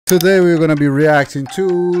Today we're gonna be reacting to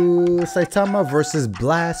Saitama versus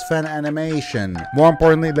Blast fan animation. More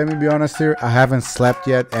importantly, let me be honest here, I haven't slept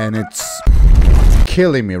yet and it's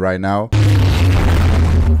killing me right now.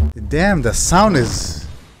 Damn, the sound is...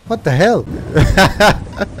 what the hell?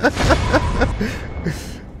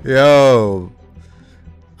 Yo,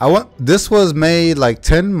 this was made like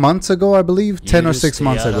 10 months ago, I believe. 10 or 6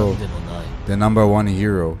 months ago. The #1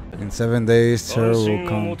 hero. In 7 days, Zero will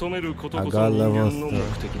come. I got level 3.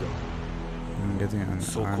 I'm getting an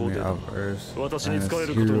army of Earth and its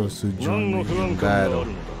heroes to join me in battle.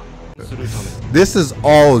 This is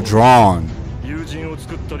all drawn.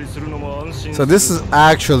 So this is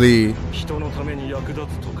actually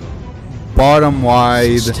bottom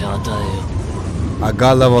wide. I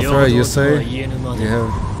got level 3, you say?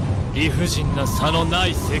 Yeah.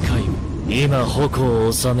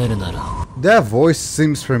 That voice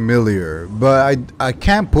seems familiar, but I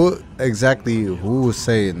can't put exactly who was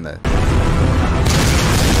saying that.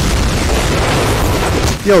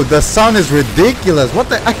 Yo, the sound is ridiculous. What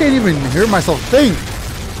the? I can't even hear myself think.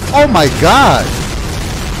 Oh my god.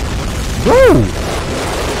 Bro.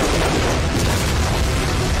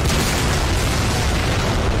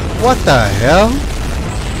 What the hell?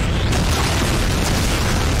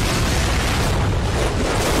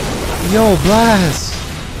 Yo, Blast.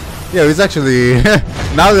 Yo, it's actually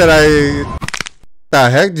now that the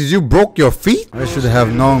heck did you broke your feet? I should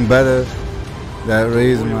have known better. That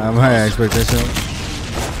raised my expectation.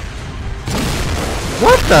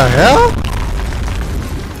 What the hell?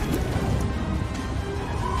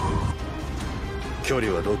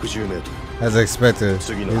 As expected,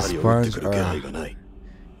 his punch are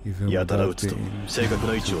even without being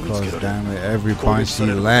cause damage. Every punch he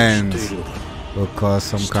lands will cause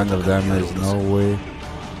some kind of damage. No way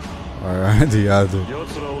or the other.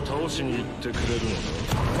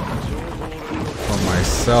 For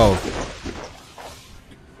myself,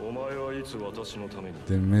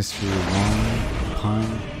 the mystery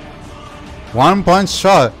one punch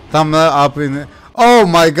shot. Thumb up in it. Oh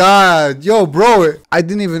my god, yo bro, I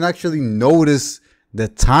didn't even actually notice the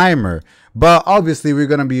timer. But obviously we're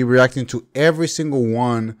gonna be reacting to every single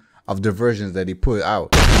one of the versions that he put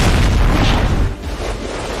out.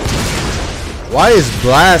 Why is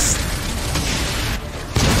Blast,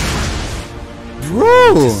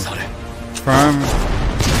 bro, from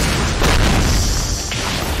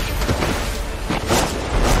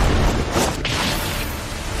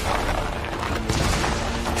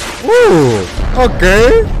ooh,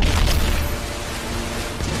 okay.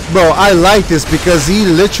 Bro, I like this because he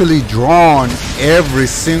literally drawn every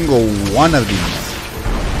single one of these.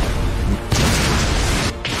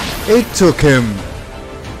 It took him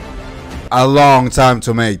a long time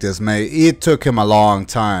to make this, mate. It took him a long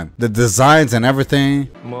time. The designs and everything.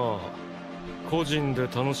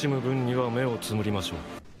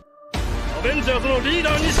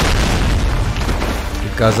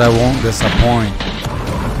 Because I won't disappoint.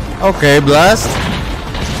 Okay, Blast.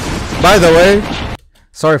 By the way,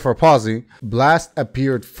 sorry for pausing. Blast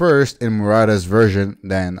appeared first in Murata's version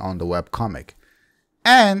than on the webcomic.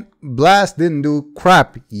 And Blast didn't do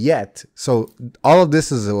crap yet. So all of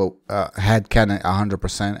this is a headcanon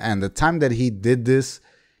 100%. And the time that he did this,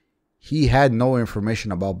 he had no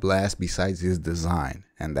information about Blast besides his design.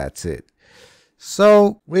 And that's it.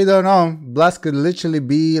 So we don't know. Blast could literally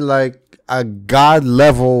be like a god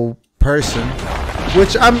level person.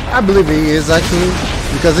 Which I believe he is actually,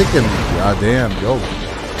 because he can. Goddamn, yo.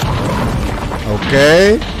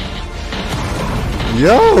 Okay.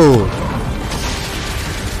 Yo.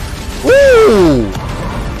 Woo.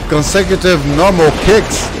 Consecutive normal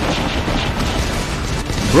kicks.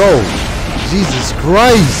 Bro. Jesus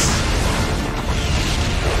Christ.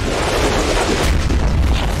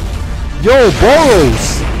 Yo,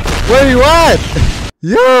 Boros. Where you at?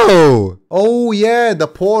 Yo! Oh yeah, the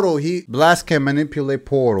portal. Blast can manipulate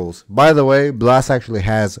portals. By the way, Blast actually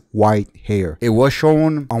has white hair. It was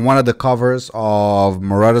shown on one of the covers of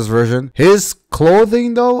Murata's version. His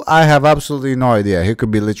clothing though, I have absolutely no idea. He could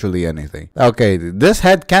be literally anything. Okay, this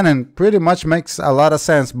headcanon pretty much makes a lot of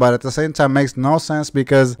sense, but at the same time makes no sense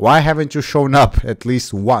because why haven't you shown up at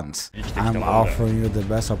least once? I'm offering you the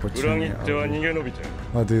best opportunity.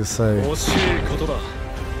 What do you say?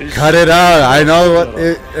 Cut it out. I know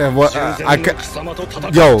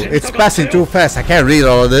yo, it's passing too fast. I can't read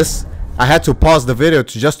all of this. I had to pause the video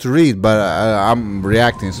just to read, but I'm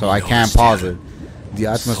reacting, so I can't pause it. The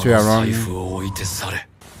atmosphere around me.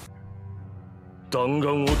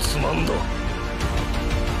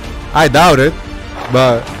 I doubt it,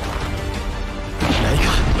 but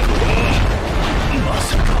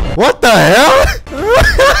what the hell?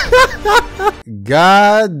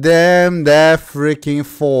 God damn that freaking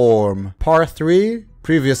form. Part 3,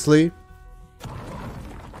 previously.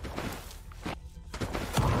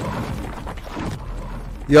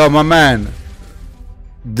 Yo, my man.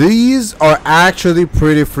 These are actually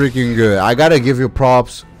pretty freaking good. I gotta give you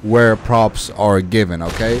props where props are given,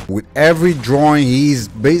 okay? With every drawing, he's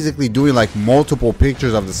basically doing like multiple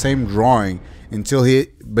pictures of the same drawing until he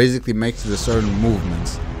basically makes the certain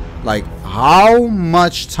movements. Like, how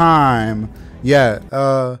much time? Yeah,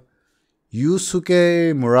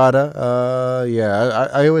 Yusuke Murata. Yeah,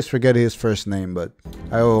 I always forget his first name, but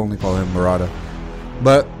I only call him Murata.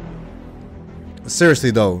 But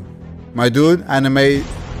seriously though, my dude,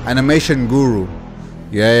 animation guru.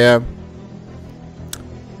 Yeah.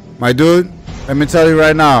 My dude, let me tell you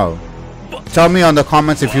right now. Tell me on the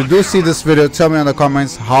comments, if you do see this video, tell me on the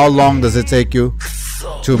comments, how long does it take you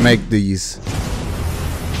to make these?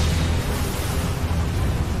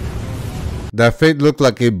 That fate looked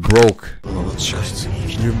like it broke.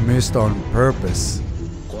 You missed on purpose.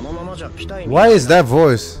 Why is that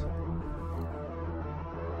voice?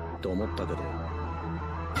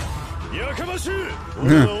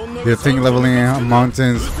 You think leveling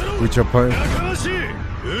mountains with your partner?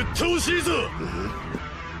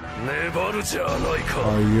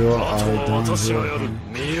 Are you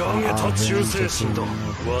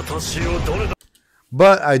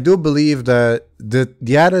But I do believe that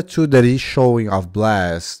the attitude that he's showing of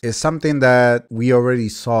Blast is something that we already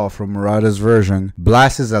saw from Murata's version.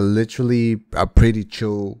 Blast is literally a pretty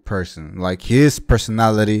chill person. Like, his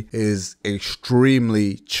personality is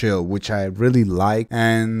extremely chill, which I really like.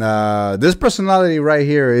 And this personality right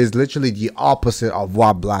here is literally the opposite of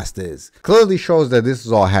what Blast is. Clearly shows that this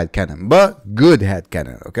is all headcanon, but good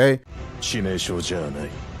headcanon, okay?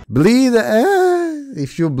 Bleed,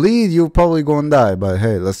 if you bleed, you're probably gonna die, but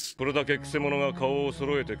hey, let's...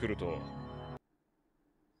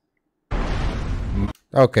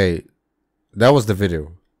 Okay, that was the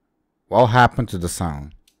video. What happened to the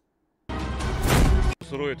sound?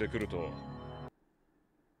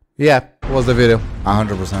 Yeah, it was the video,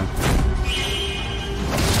 100%.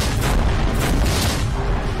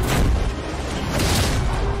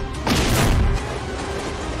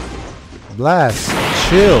 Blast,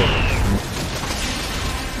 chill.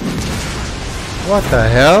 What the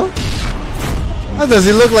hell? How does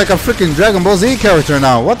he look like a freaking Dragon Ball Z character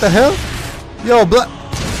now? What the hell? Yo,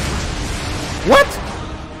 what?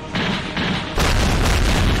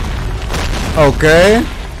 Okay.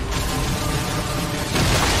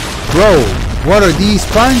 Bro, what are these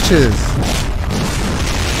punches?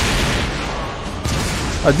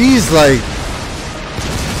 Are these like...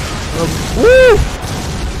 woo!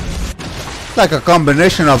 Like a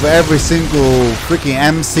combination of every single freaking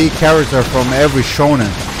MC character from every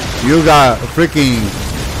shonen. You got freaking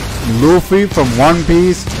Luffy from One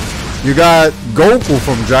Piece. You got Goku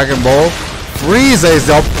from Dragon Ball. Frieza is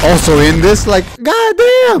also in this. Like,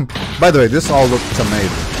 goddamn! By the way, this all looks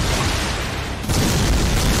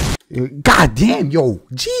amazing. Goddamn, yo,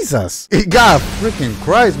 Jesus! God freaking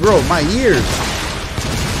Christ, bro, my ears.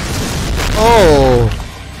 Oh.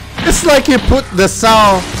 It's like he put the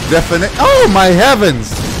sound definite. Oh my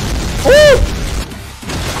heavens! Oh,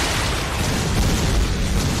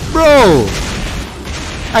 bro!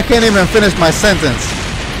 I can't even finish my sentence.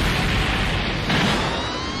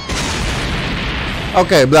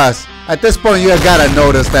 Okay, Blast. At this point, you gotta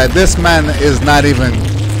notice that this man is not even.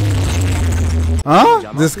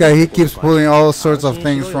 Huh? This guy, he keeps pulling all sorts of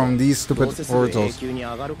things from these stupid portals.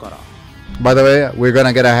 By the way, we're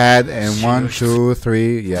gonna get ahead in 1, 2,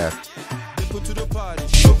 3, yeah.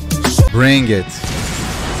 Bring it.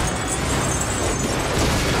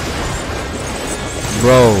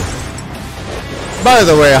 Bro. By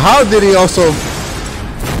the way, how did he also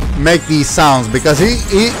make these sounds? Because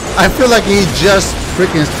I feel like he just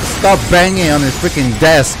freaking stopped banging on his freaking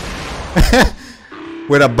desk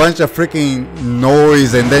with a bunch of freaking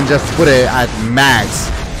noise and then just put it at max.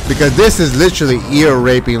 Because this is literally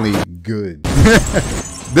ear-rapingly good.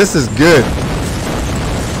 This is good.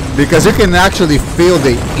 Because you can actually feel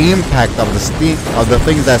the impact of the steam of the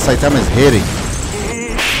things that Saitama is hitting.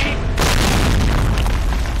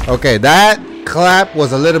 Okay, that clap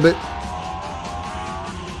was a little bit...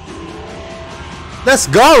 That's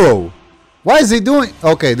Garo! Why is he doing...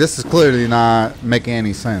 Okay, this is clearly not making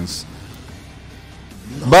any sense.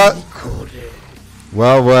 But...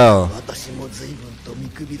 Well.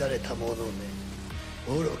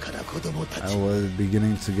 I was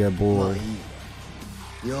beginning to get bored.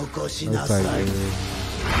 Looks like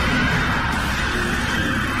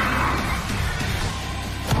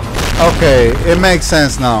okay, it makes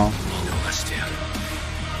sense now.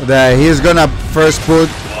 that he's gonna first put.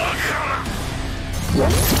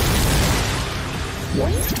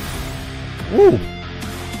 Ooh.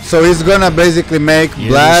 So he's gonna basically make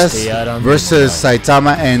Blast versus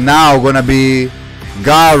Saitama, and now gonna be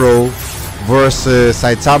Garo versus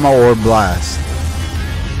Saitama or Blast.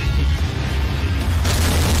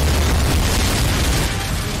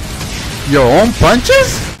 Your own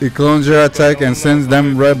punches? He clones your attack and sends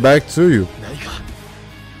them right back to you.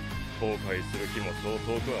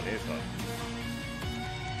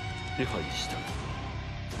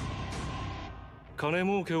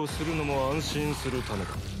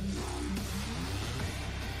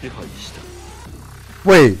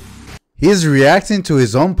 Wait, he's reacting to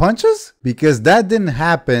his own punches? Because that didn't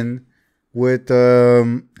happen with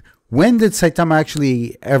when did Saitama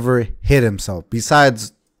actually ever hit himself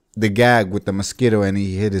besides the gag with the mosquito and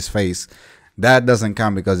he hit his face? That doesn't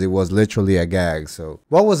count because it was literally a gag. So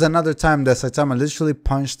what was another time that Saitama literally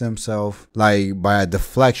punched himself like by a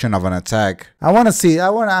deflection of an attack? I want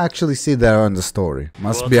to actually see that on the story.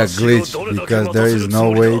 Must be a glitch because there is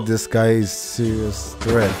no way this guy is serious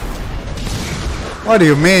threat. What do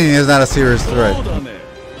you mean he's not a serious threat?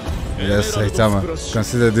 Yes, Saitama,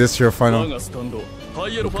 consider this your final.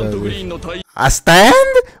 A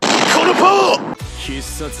stand?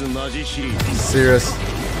 Serious.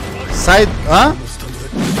 Side, huh?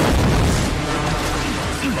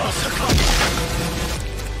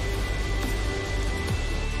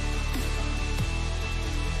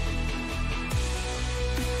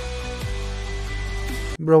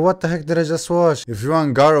 Bro, what the heck did I just watch? If you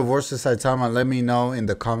want Garo versus Saitama, let me know in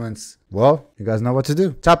the comments. Well, you guys know what to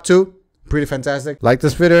do. Top 2, pretty fantastic. Like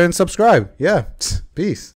this video and subscribe. Yeah, peace.